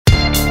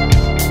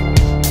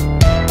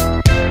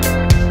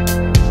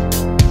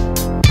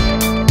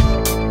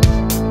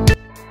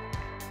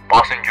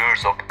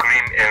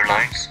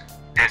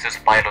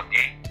Pilot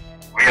E,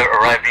 we are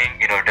arriving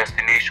in our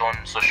destination,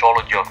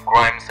 Sociology of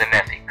Crimes and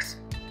Ethics,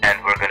 and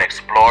we're gonna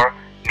explore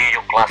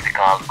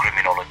Neoclassical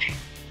Criminology.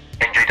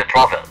 Enjoy the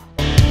travel!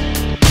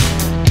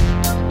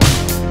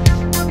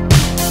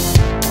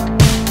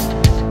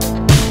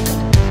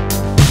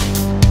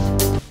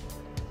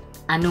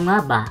 Ano nga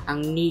ba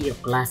ang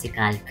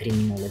Neoclassical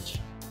Criminology?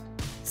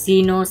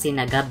 Sino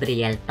sina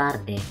Gabriel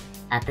Tarde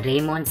at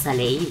Raymond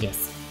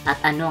Saleiles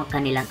at ano ang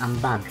kanilang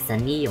ambag sa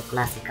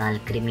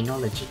Neoclassical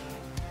Criminology?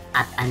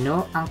 At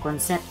ano ang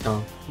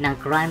konsepto ng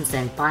crimes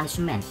and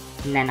punishment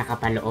na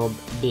nakapaloob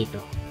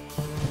dito?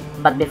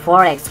 But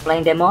before I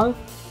explain them all,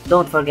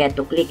 don't forget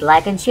to click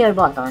like and share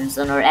buttons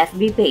on our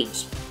FB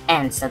page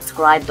and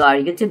subscribe to our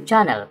YouTube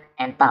channel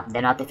and tap the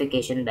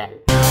notification bell.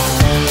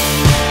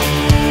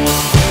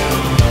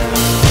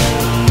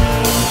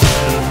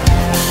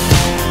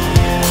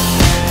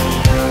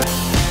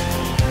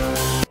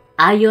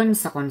 Ayon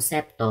sa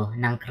konsepto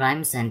ng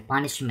crimes and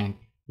punishment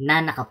na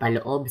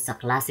nakapaloob sa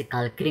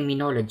classical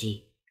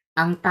criminology,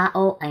 ang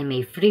tao ay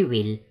may free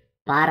will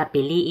para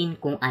piliin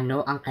kung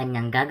ano ang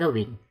kanyang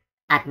gagawin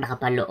at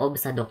nakapaloob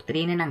sa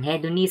doktrina ng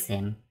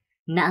hedonism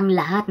na ang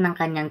lahat ng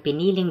kanyang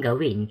piniling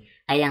gawin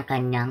ay ang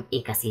kanyang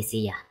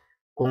ikasisiya.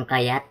 Kung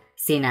kaya't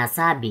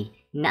sinasabi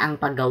na ang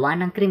paggawa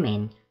ng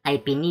krimen ay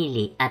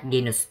pinili at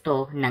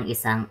ginusto ng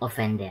isang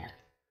offender.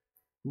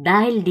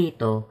 Dahil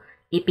dito,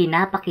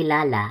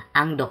 ipinapakilala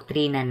ang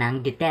doktrina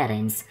ng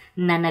deterrence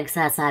na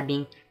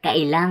nagsasabing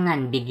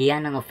kailangan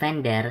bigyan ng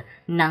offender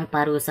ng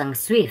parusang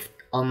swift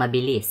o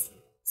mabilis,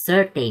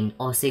 certain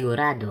o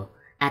sigurado,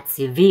 at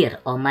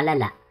severe o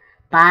malala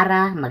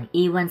para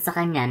mag-iwan sa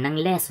kanya ng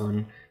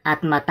lesson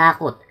at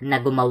matakot na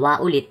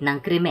gumawa ulit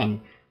ng krimen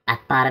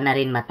at para na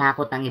rin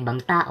matakot ang ibang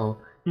tao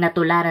na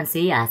tularan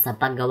siya sa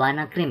paggawa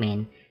ng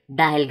krimen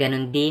dahil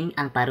ganun din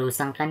ang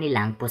parusang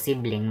kanilang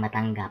posibleng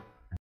matanggap.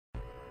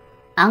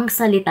 Ang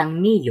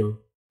salitang neo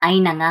ay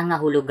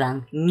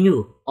nangangahulugang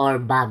new or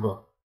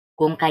bago,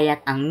 kung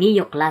kaya't ang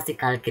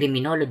Neoclassical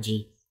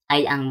Criminology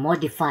ay ang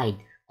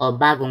modified o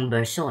bagong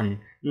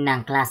bersyon ng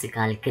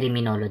Classical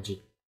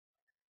Criminology.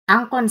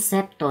 Ang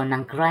konsepto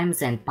ng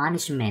crimes and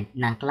punishment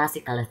ng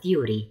classical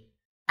theory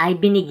ay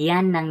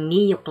binigyan ng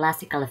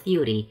Neoclassical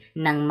theory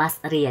ng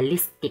mas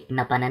realistic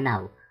na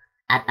pananaw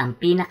at ang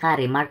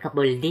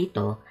pinaka-remarkable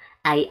dito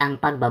ay ang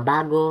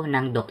pagbabago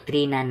ng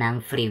doktrina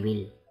ng free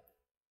will.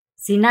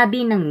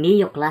 Sinabi ng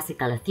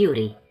Neoclassical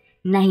theory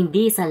na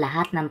hindi sa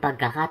lahat ng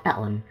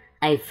pagkakataon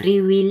ay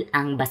free will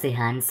ang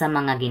basehan sa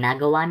mga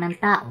ginagawa ng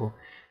tao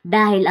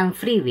dahil ang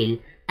free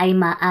will ay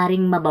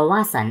maaring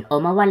mabawasan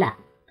o mawala,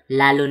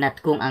 lalo na't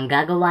kung ang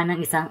gagawa ng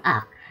isang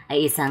act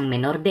ay isang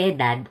menor de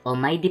edad o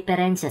may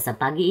diferensya sa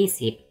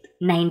pag-iisip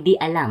na hindi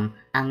alam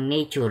ang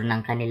nature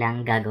ng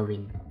kanilang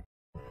gagawin.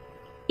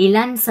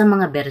 Ilan sa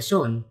mga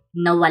bersyon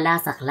na wala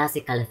sa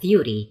classical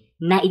theory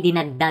na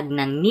idinagdag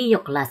ng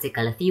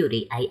Neoclassical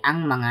theory ay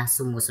ang mga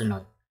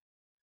sumusunod.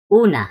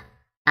 Una,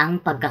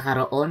 ang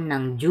pagkakaroon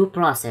ng due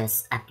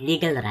process at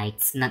legal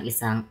rights ng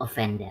isang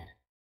offender.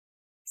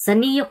 Sa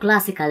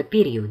Neoclassical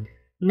period,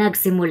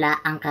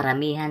 nagsimula ang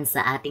karamihan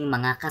sa ating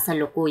mga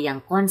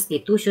kasalukuyang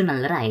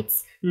constitutional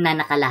rights na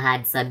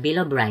nakalahad sa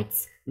Bill of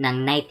Rights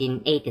ng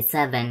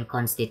 1987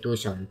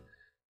 Constitution,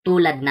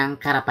 tulad ng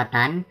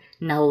karapatan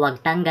na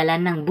huwag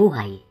tanggalan ng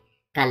buhay,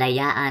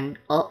 kalayaan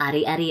o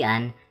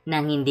ari-arian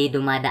nang hindi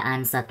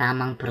dumadaan sa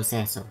tamang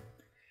proseso.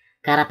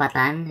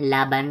 Karapatan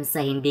laban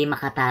sa hindi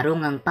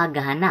makatarungang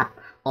paghahanap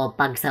o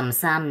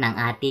pagsamsam ng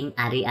ating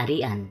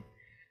ari-arian.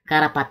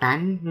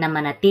 Karapatan na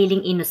manatiling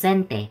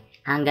inosente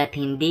hanggat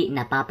hindi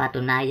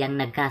napapatunayang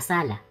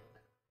nagkasala.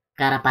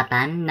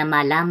 Karapatan na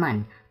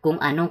malaman kung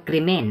anong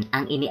krimen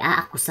ang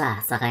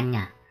iniaakusa sa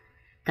kanya.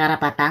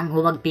 Karapatang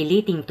huwag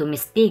piliting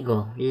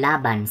tumistigo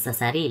laban sa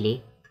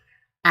sarili.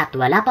 At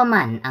wala pa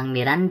man ang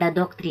Miranda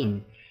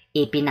Doctrine,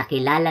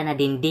 ipinakilala na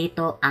din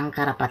dito ang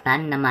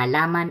karapatan na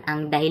malaman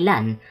ang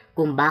dahilan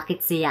kung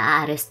bakit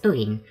siya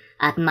aarestuhin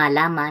at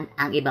malaman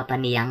ang iba pa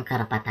niyang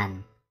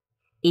karapatan.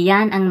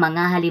 Iyan ang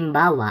mga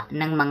halimbawa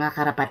ng mga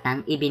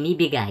karapatang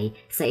ibinibigay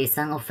sa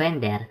isang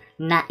offender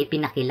na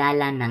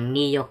ipinakilala ng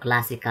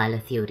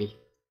Neoclassical theory.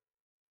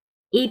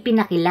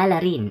 Ipinakilala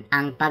rin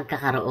ang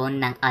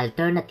pagkakaroon ng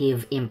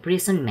alternative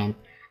imprisonment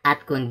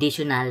at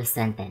conditional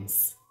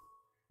sentence.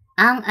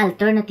 Ang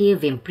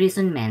alternative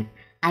imprisonment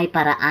ay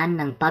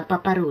paraan ng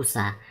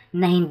pagpaparusa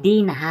na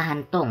hindi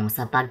nahahantong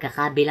sa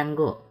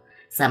pagkakabilanggo,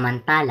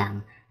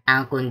 samantalang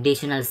ang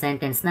conditional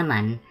sentence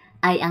naman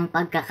ay ang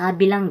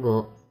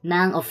pagkakabilanggo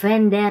na ang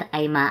offender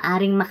ay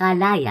maaaring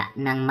makalaya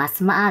ng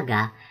mas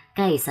maaga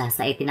kaysa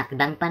sa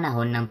itinakdang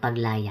panahon ng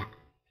paglaya.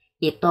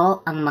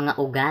 Ito ang mga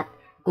ugat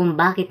kung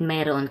bakit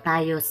mayroon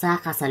tayo sa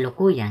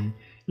kasalukuyan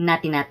na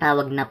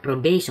tinatawag na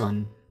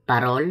probation,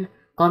 parole,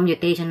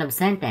 commutation of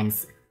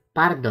sentence,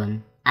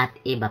 pardon, at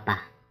iba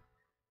pa.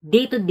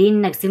 Dito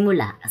din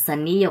nagsimula sa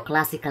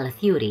Neoclassical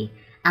theory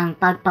ang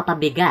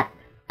pagpapabigat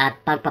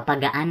at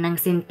pagpapagaan ng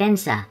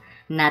sentensya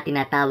na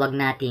tinatawag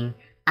nating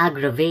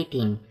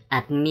aggravating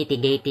at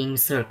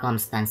mitigating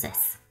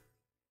circumstances.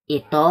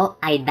 Ito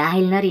ay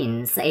dahil na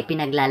rin sa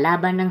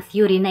ipinaglalaban ng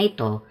theory na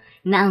ito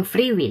na ang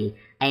free will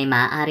ay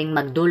maaaring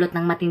magdulot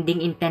ng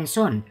matinding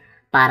intensyon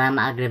para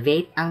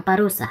ma-aggravate ang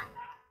parusa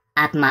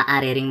at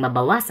maaari ring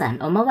mabawasan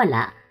o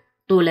mawala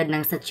tulad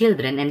ng sa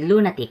children and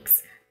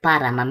lunatics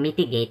para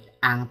ma-mitigate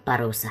ang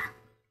parusa.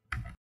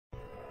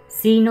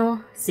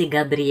 Sino si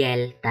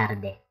Gabriel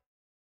Tarde?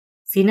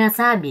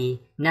 Sinasabi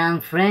na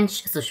ang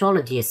French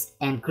sociologist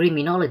and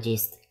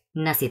criminologist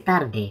na si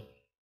Tarde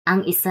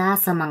ang isa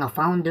sa mga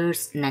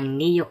founders ng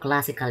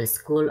Neoclassical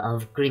School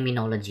of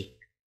Criminology.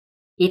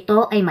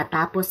 Ito ay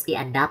matapos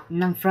i-adapt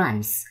ng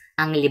France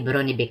ang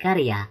libro ni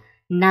Beccaria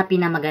na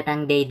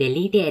pinamagatang De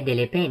Delite e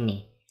delle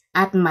Pene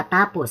at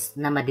matapos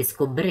na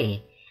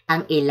madiskubre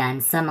ang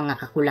ilan sa mga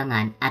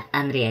kakulangan at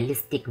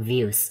unrealistic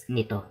views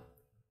nito.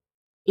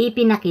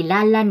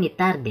 Ipinakilala ni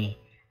Tarde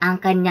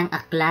ang kanyang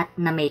aklat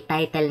na may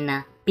title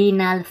na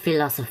Penal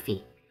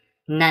Philosophy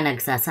na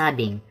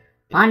nagsasabing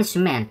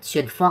punishment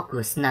should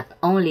focus not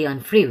only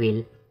on free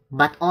will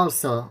but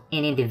also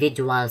in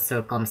individual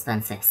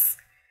circumstances.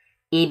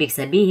 Ibig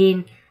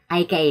sabihin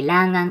ay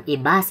kailangang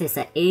ibase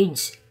sa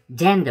age,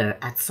 gender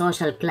at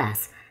social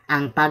class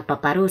ang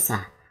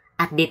pagpaparusa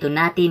at dito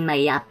natin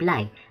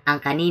mai-apply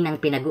ang kaninang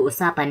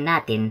pinag-uusapan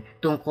natin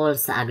tungkol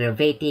sa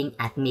aggravating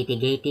at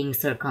mitigating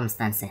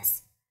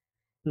circumstances.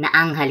 Na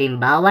ang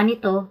halimbawa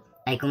nito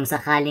ay kung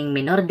sakaling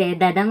minor de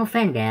edad ang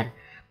offender,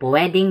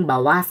 pwedeng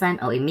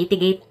bawasan o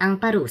i-mitigate ang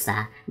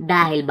parusa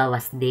dahil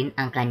bawas din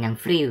ang kanyang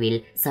free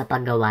will sa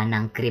paggawa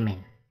ng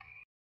krimen.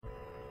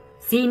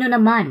 Sino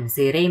naman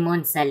si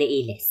Raymond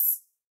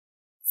Saleiles?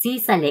 Si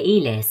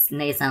Saleiles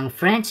na isang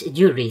French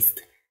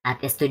jurist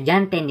at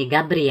estudyante ni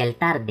Gabriel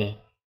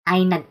Tarde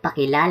ay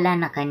nagpakilala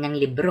ng kanyang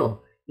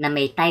libro na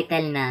may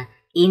title na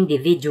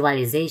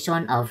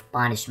Individualization of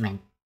Punishment.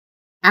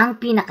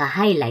 Ang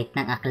pinaka-highlight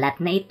ng aklat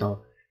na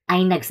ito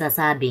ay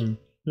nagsasabing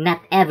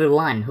not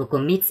everyone who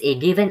commits a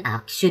given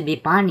act should be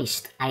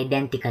punished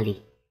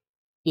identically.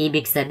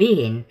 Ibig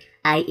sabihin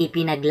ay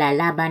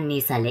ipinaglalaban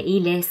ni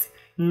Saleiles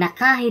na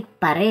kahit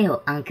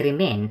pareho ang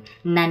krimen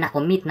na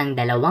nakomit ng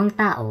dalawang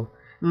tao,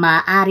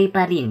 maaari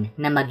pa rin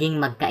na maging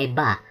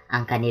magkaiba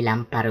ang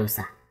kanilang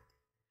parusa.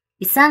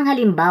 Isang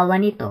halimbawa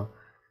nito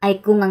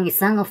ay kung ang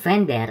isang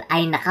offender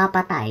ay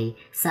nakapatay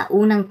sa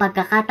unang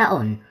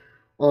pagkakataon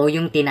o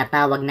yung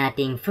tinatawag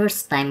nating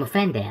first-time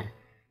offender,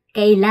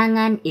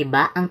 kailangan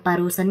iba ang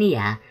parusa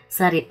niya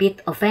sa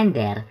repeat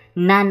offender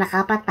na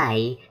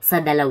nakapatay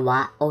sa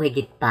dalawa o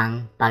higit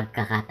pang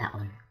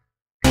pagkakataon.